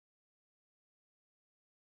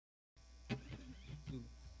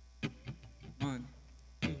1,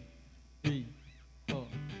 2, 3, 4.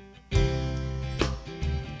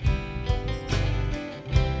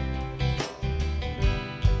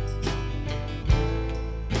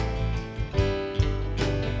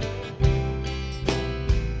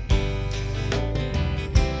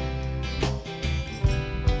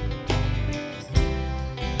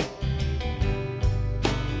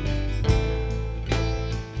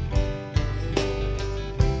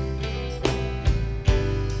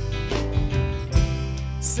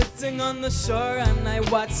 Sitting on the shore and I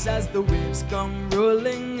watch as the waves come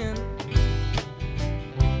rolling in.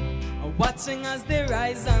 Watching as they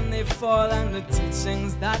rise and they fall and the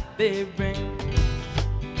teachings that they bring.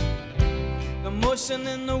 The motion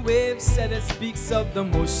in the waves said it speaks of the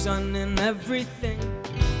motion in everything.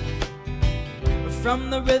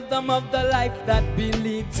 From the rhythm of the life that we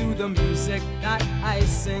lead to the music that I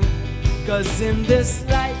sing. 'Cause in this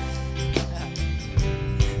life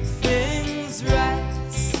things rise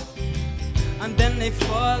and then they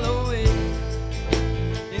fall away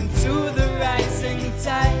into the rising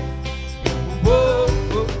tide. Whoa,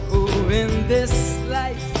 whoa, whoa. In this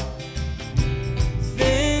life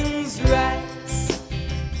things rise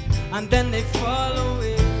and then they fall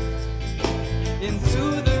away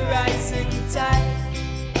into the rising tide.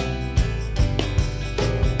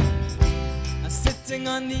 I'm sitting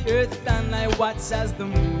on the earth and I watch as the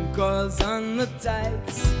moon calls on the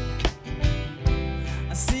tides.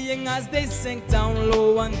 Seeing as they sink down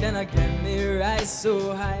low and then again they rise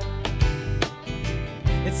so high.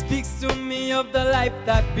 It speaks to me of the life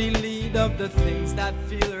that we lead, of the things that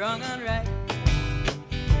feel wrong and right.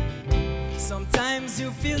 Sometimes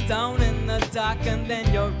you feel down in the dark and then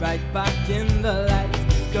you're right back in the light.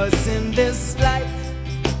 'Cause in this life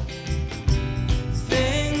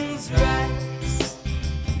things rise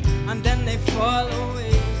and then they fall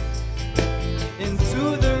away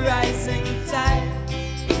into the rising tide.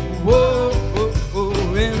 Whoa, oh,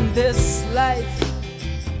 oh, in this life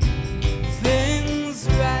things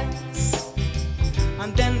rise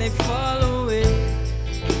and then they fall away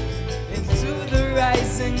into the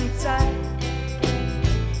rising tide.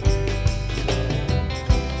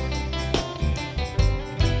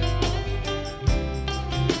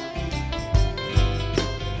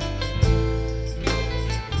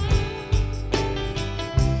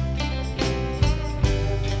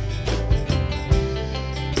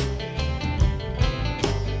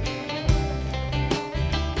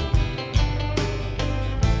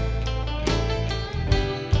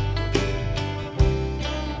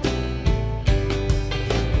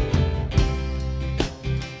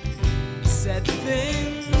 Said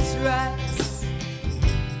things rise,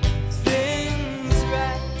 things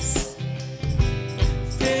rise,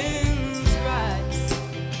 things rise,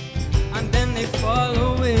 and then they fall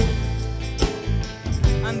away,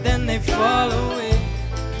 and then they fall away,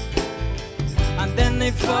 and then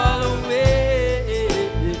they fall away,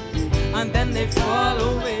 and then they fall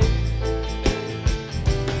away.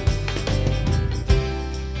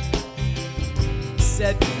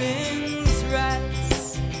 Said things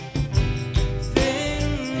rise,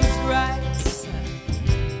 rise,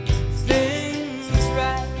 things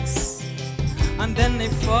rise, and then they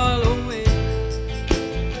fall away,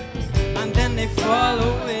 and then they fall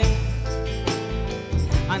away,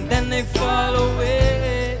 and then they fall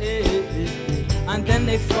away, and then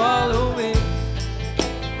they fall away.